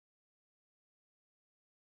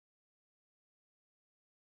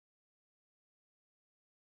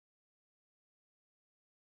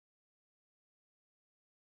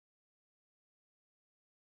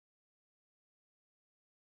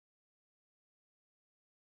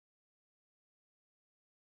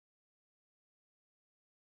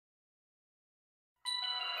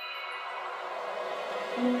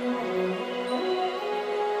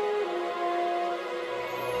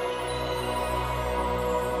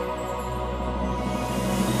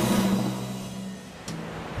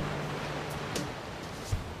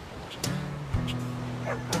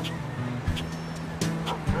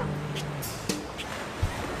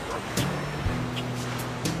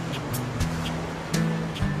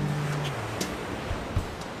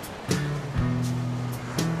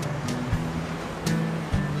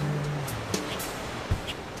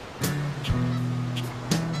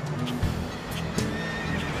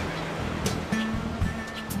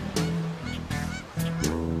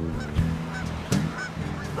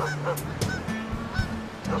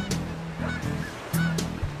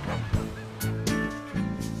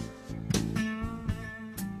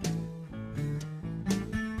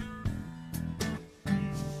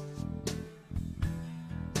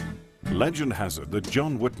Legend has it that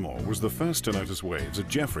John Whitmore was the first to notice waves at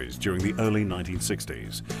Jeffreys during the early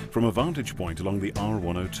 1960s from a vantage point along the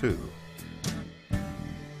R102.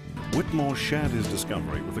 Whitmore shared his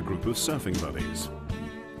discovery with a group of surfing buddies.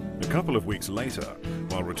 A couple of weeks later,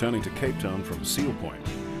 while returning to Cape Town from Seal Point,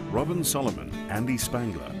 Robin Solomon, Andy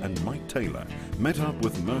Spangler and Mike Taylor met up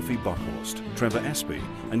with Murphy Bockhorst, Trevor Espy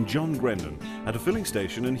and John Grendon at a filling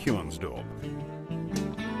station in Huonsdorp.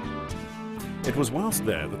 It was whilst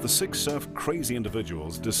there that the six surf-crazy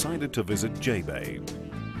individuals decided to visit J-Bay.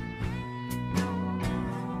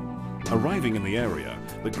 Arriving in the area,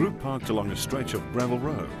 the group parked along a stretch of gravel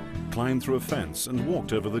road, climbed through a fence and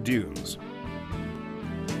walked over the dunes.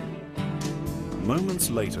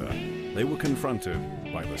 Moments later, they were confronted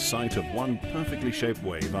by the sight of one perfectly shaped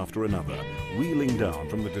wave after another, wheeling down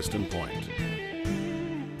from the distant point.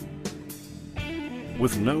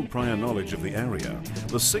 With no prior knowledge of the area,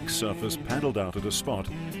 the six surfers paddled out at a spot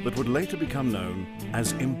that would later become known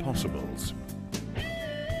as Impossibles.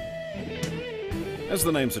 As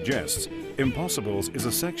the name suggests, Impossibles is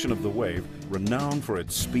a section of the wave renowned for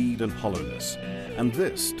its speed and hollowness. And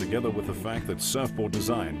this, together with the fact that surfboard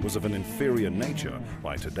design was of an inferior nature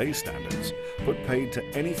by today's standards, put paid to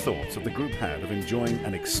any thoughts that the group had of enjoying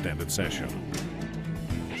an extended session.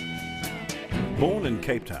 Born in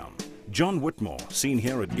Cape Town, John Whitmore, seen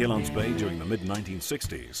here at Elands Bay during the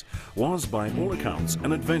mid-1960s, was by all accounts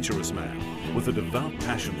an adventurous man with a devout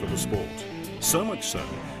passion for the sport. So much so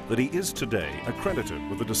that he is today accredited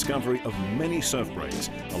with the discovery of many surf breaks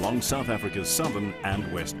along South Africa's southern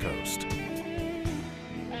and west coast.